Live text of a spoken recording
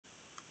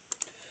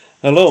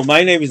Hello,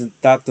 my name is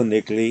Dr.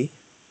 Nick Lee,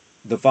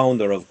 the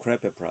founder of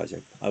CREPE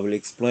project. I will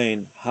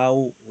explain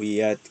how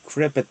we at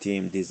CREPE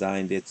team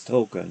designed its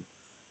token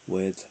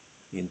with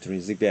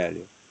intrinsic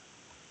value.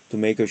 To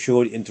make a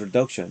short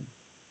introduction,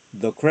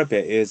 the CREPE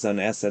is an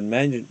asset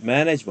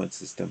management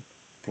system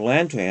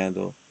planned to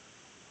handle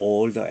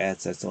all the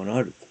assets on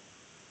Earth.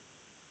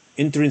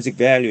 Intrinsic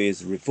value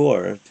is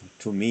referred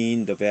to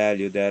mean the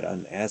value that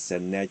an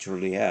asset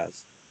naturally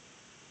has.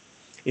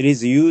 It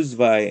is used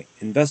by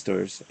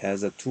investors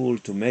as a tool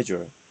to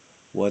measure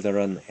whether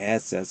an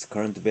asset's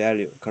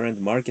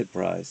current market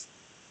price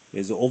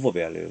is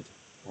overvalued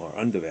or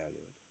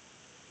undervalued.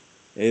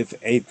 If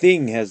a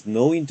thing has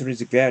no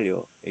intrinsic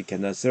value, it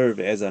cannot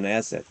serve as an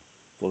asset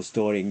for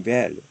storing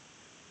value.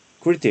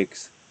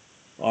 Critics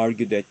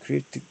argue that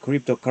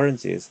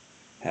cryptocurrencies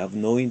have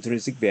no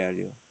intrinsic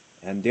value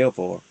and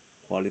therefore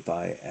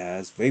qualify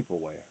as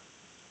vaporware.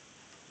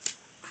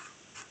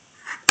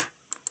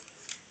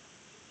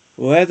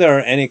 Whether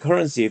any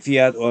currency,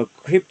 fiat or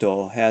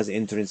crypto, has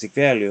intrinsic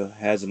value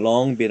has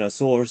long been a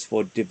source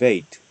for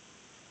debate.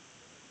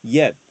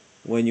 Yet,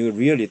 when you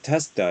really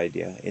test the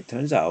idea, it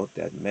turns out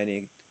that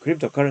many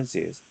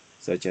cryptocurrencies,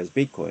 such as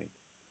Bitcoin,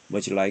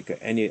 much like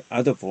any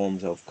other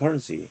forms of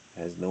currency,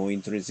 has no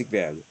intrinsic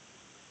value.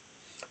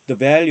 The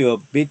value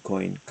of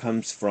Bitcoin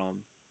comes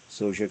from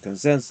social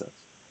consensus.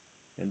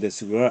 In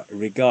this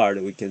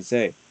regard, we can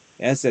say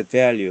asset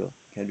value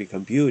can be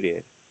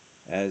computed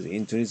as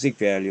intrinsic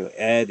value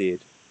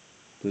added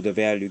to the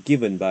value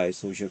given by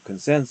social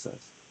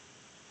consensus.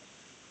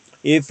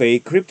 If a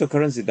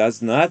cryptocurrency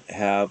does not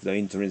have the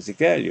intrinsic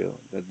value,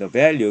 then the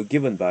value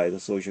given by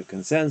the social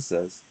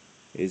consensus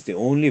is the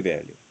only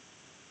value.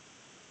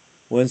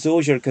 When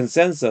social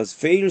consensus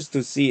fails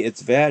to see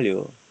its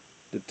value,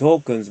 the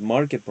token's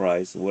market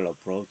price will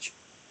approach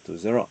to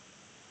zero.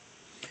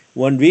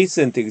 One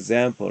recent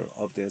example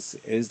of this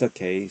is the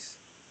case,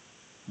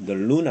 the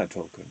Luna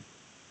token.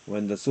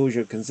 When the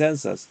social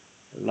consensus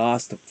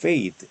lost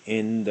faith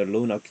in the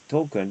Luna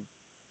token,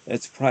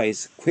 its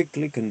price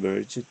quickly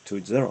converged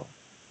to zero.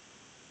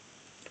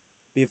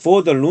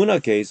 Before the Luna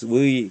case,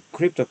 we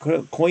crypto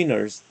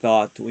coiners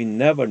thought we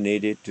never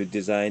needed to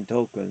design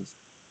tokens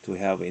to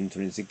have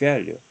intrinsic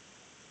value.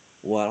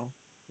 Well,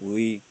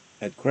 we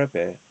at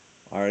CREPE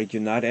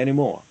argue not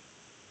anymore.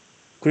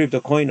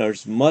 Crypto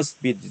coiners crypto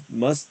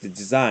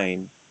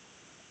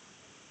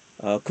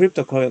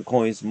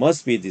coins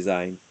must be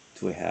designed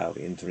to have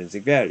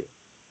intrinsic value.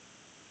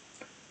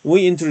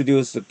 We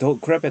introduced the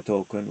CREPE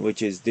token,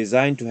 which is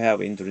designed to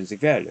have intrinsic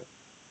value.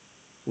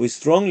 We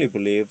strongly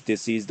believe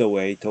this is the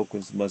way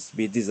tokens must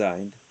be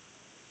designed.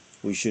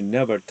 We should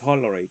never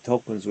tolerate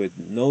tokens with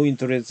no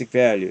intrinsic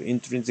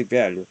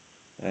value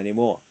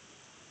anymore.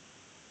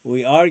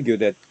 We argue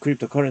that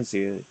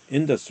cryptocurrency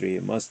industry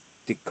must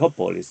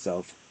decouple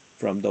itself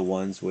from the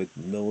ones with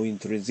no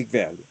intrinsic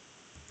value.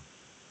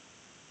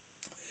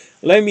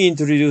 Let me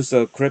introduce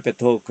the CREPE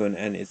token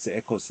and its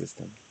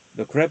ecosystem.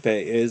 The CREPE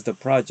is the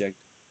project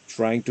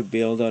trying to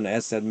build an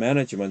asset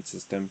management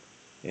system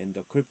in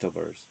the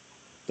cryptoverse.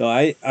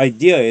 The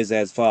idea is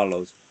as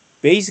follows.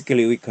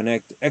 Basically, we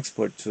connect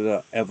experts to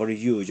the average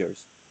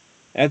users.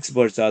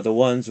 Experts are the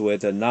ones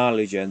with the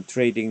knowledge and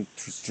trading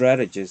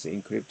strategies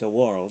in crypto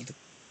world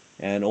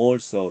and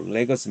also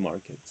legacy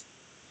markets.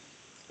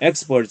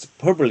 Experts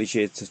publish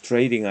its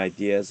trading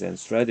ideas and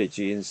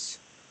strategies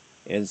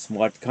in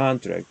smart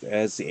contracts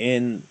as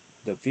in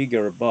the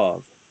figure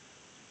above.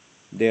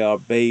 They are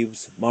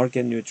BABES,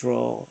 market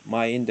neutral,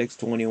 MyIndex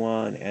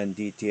 21, and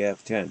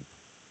DTF 10.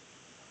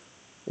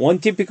 One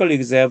typical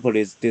example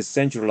is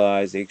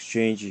decentralized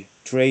exchange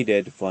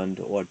traded fund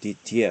or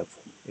DTF.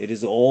 It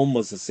is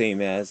almost the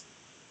same as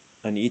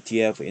an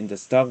ETF in the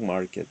stock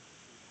market,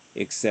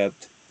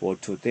 except for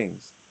two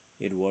things.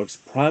 It works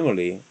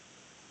primarily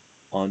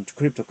on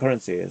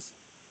cryptocurrencies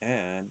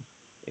and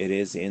it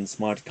is in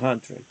smart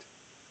contract.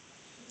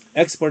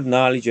 Expert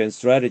knowledge and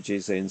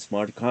strategies in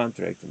smart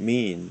contract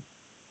mean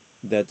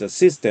that the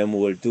system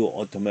will do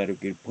automatic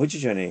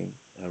positioning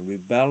and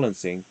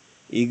rebalancing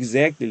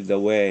exactly the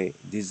way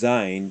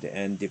designed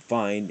and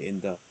defined in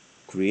the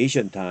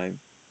creation time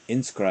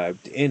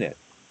inscribed in it.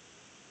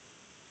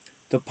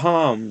 The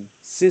PALM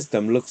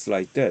system looks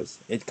like this.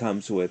 It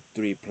comes with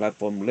three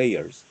platform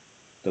layers.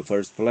 The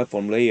first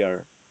platform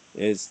layer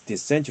is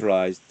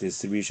decentralized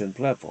distribution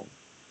platform.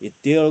 It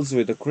deals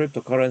with the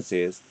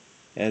cryptocurrencies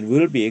and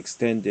will be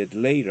extended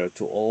later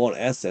to all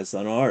assets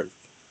on Earth.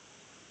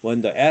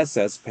 When the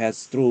assets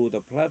pass through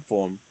the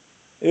platform,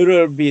 it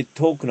will be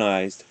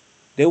tokenized.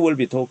 They will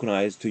be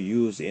tokenized to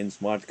use in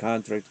smart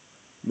contract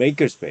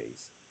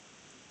makerspace.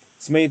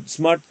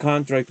 Smart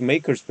contract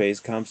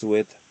makerspace comes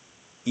with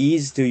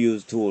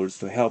easy-to-use tools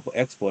to help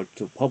experts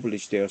to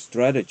publish their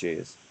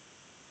strategies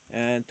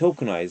and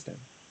tokenize them.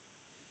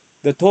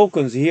 The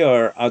tokens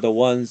here are the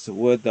ones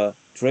with the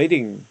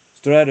trading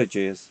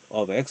strategies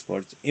of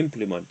experts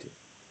implemented.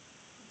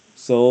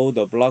 So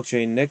the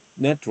blockchain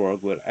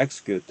network will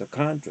execute the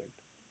contract.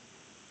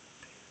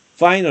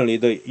 Finally,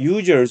 the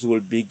users will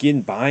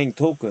begin buying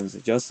tokens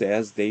just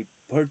as they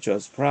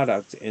purchase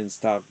products in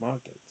stock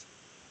markets.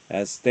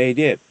 As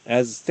stated,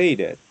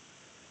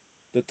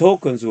 the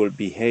tokens will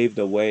behave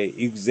the way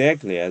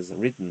exactly as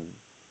written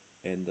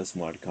in the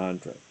smart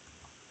contract.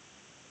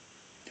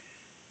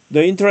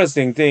 The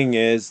interesting thing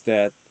is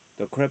that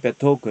the CREPE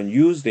token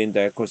used in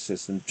the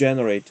ecosystem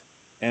generate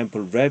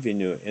ample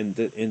revenue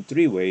in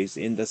three ways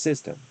in the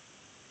system.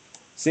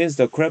 Since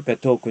the CREPE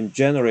token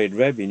generate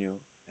revenue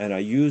and are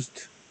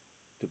used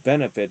to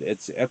benefit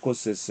its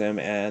ecosystem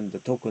and the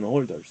token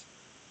holders,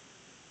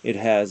 it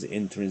has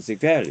intrinsic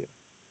value.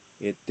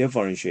 It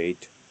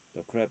differentiates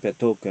the CREPE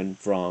token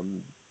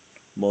from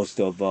most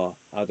of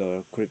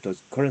other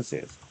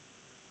cryptocurrencies.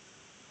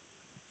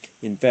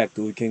 In fact,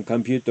 we can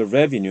compute the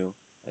revenue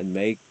and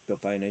make the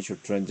financial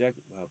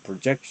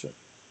projection.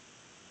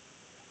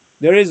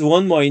 There is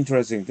one more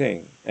interesting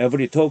thing.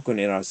 Every token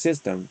in our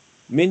system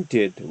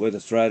minted with a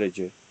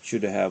strategy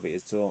should have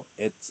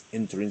its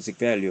intrinsic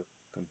value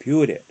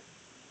computed.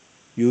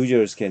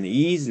 Users can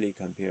easily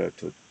compare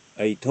to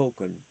a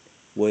token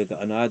with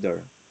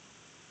another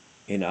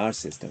in our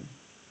system.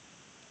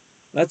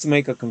 Let's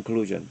make a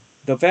conclusion.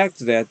 The fact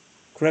that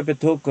CREPE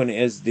token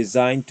is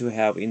designed to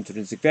have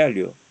intrinsic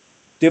value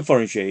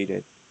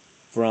differentiated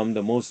from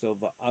the most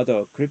of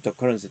other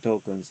cryptocurrency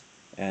tokens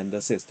and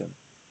the system.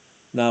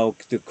 Now,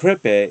 the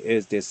CREPE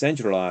is the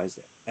centralized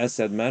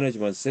asset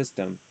management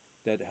system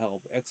that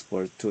helps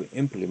experts to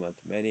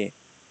implement many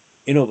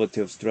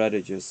innovative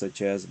strategies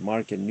such as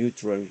market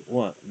neutral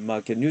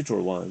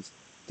ones,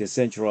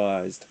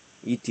 decentralized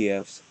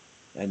ETFs,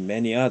 and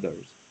many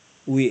others.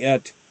 We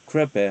at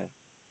CREPE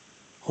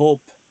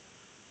hope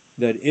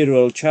that it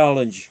will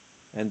challenge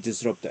and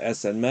disrupt the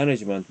asset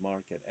management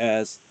market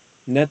as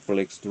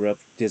Netflix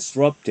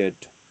disrupted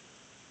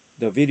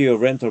the video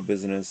rental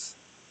business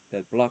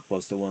that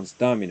Blockbuster once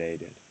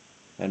dominated,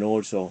 and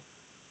also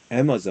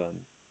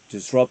Amazon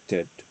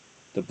disrupted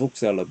the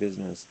bookseller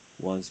business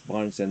once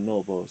Barnes and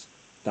Nobles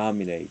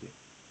dominated.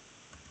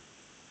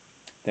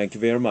 Thank you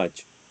very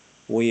much.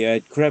 We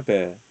at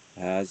CREPE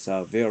has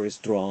a very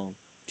strong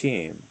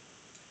team.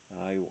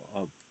 I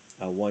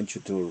want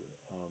you to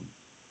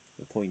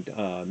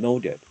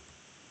note it.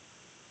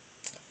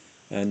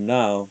 And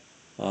now,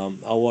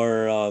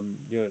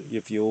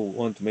 if you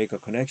want to make a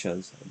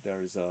connections,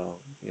 there is a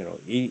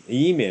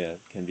email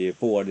can be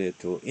forwarded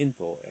to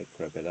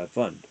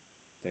info@crepe.fund.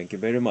 Thank you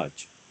very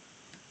much.